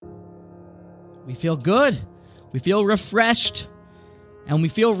we feel good, we feel refreshed, and we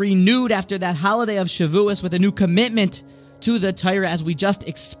feel renewed after that holiday of Shavuos with a new commitment to the Torah as we just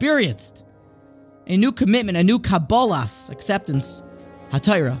experienced. A new commitment, a new Kabbalas, acceptance,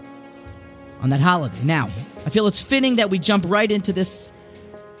 HaTorah, on that holiday. Now, I feel it's fitting that we jump right into this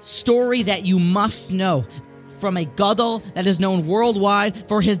story that you must know from a Gadol that is known worldwide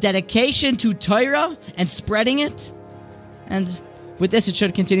for his dedication to Torah and spreading it. And with this, it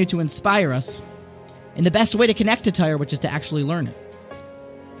should continue to inspire us in the best way to connect to Torah, which is to actually learn it.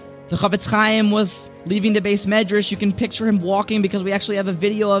 The Chofetz Chaim was leaving the Beis Medrash. You can picture him walking because we actually have a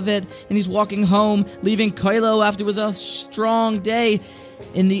video of it. And he's walking home, leaving Koilo after it was a strong day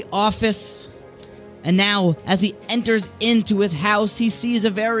in the office. And now, as he enters into his house, he sees a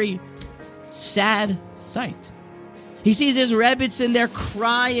very sad sight. He sees his Rebbitzin there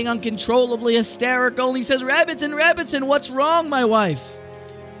crying uncontrollably, hysterical. And he says, Rebbitzin, what's wrong, my wife?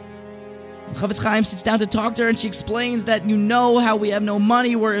 Chofetz Chaim sits down to talk to her, and she explains that you know how we have no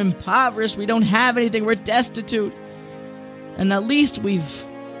money, we're impoverished, we don't have anything, we're destitute. And at least we've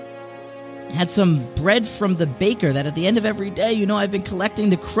had some bread from the baker that at the end of every day, I've been collecting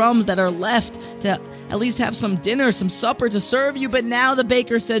the crumbs that are left to at least have some dinner, some supper to serve you. But now the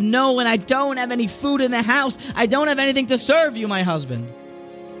baker said no, and I don't have any food in the house. I don't have anything to serve you, my husband.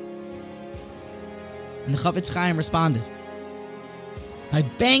 And the Chofetz Chaim responded by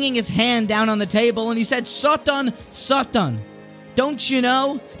banging his hand down on the table, and he said, Satan, Satan, don't you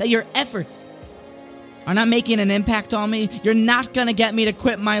know that your efforts are not making an impact on me? You're not going to get me to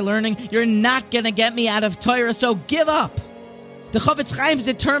quit my learning. You're not going to get me out of Torah, so give up. The Chofetz Chaim's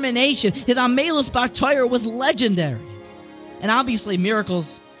determination, his Amelus Bar Torah was legendary. And obviously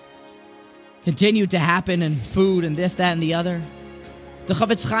miracles continued to happen in food and this, that, and the other. The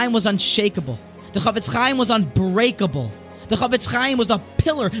Chofetz Chaim was unshakable. The Chofetz Chaim was unbreakable. The Chofetz Chaim was the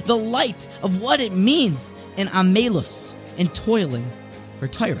pillar, the light of what it means in Amelus, in toiling for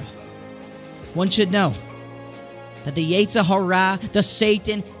Torah. One should know that the Yetzer Hara, the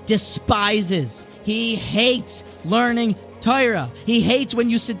Satan, despises. He hates learning Torah. He hates when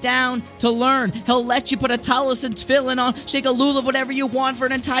you sit down to learn. He'll let you put a tallis and tefillin on, shake a lulav, whatever you want for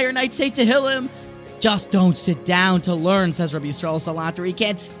an entire night, say Tehillim. Just don't sit down to learn, says Rabbi Yisrael Salanter. He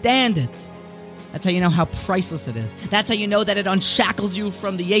can't stand it. That's how you know how priceless it is. That's how you know that it unshackles you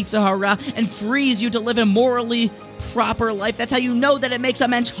from the Yetzer Hara and frees you to live a morally proper life. That's how you know that it makes a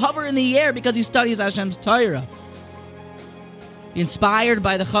mensch hover in the air because he studies Hashem's Torah. Be inspired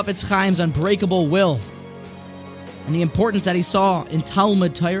by the Chofetz Chaim's unbreakable will and the importance that he saw in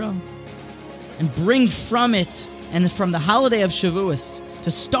Talmud Torah, and bring from it and from the holiday of Shavuos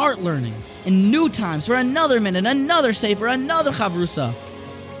to start learning in new times for another minute, another sefer, another chavrusa.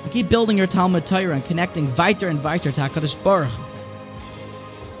 And keep building your Talmud Torah and connecting weiter and weiter to HaKadosh Baruch Hu.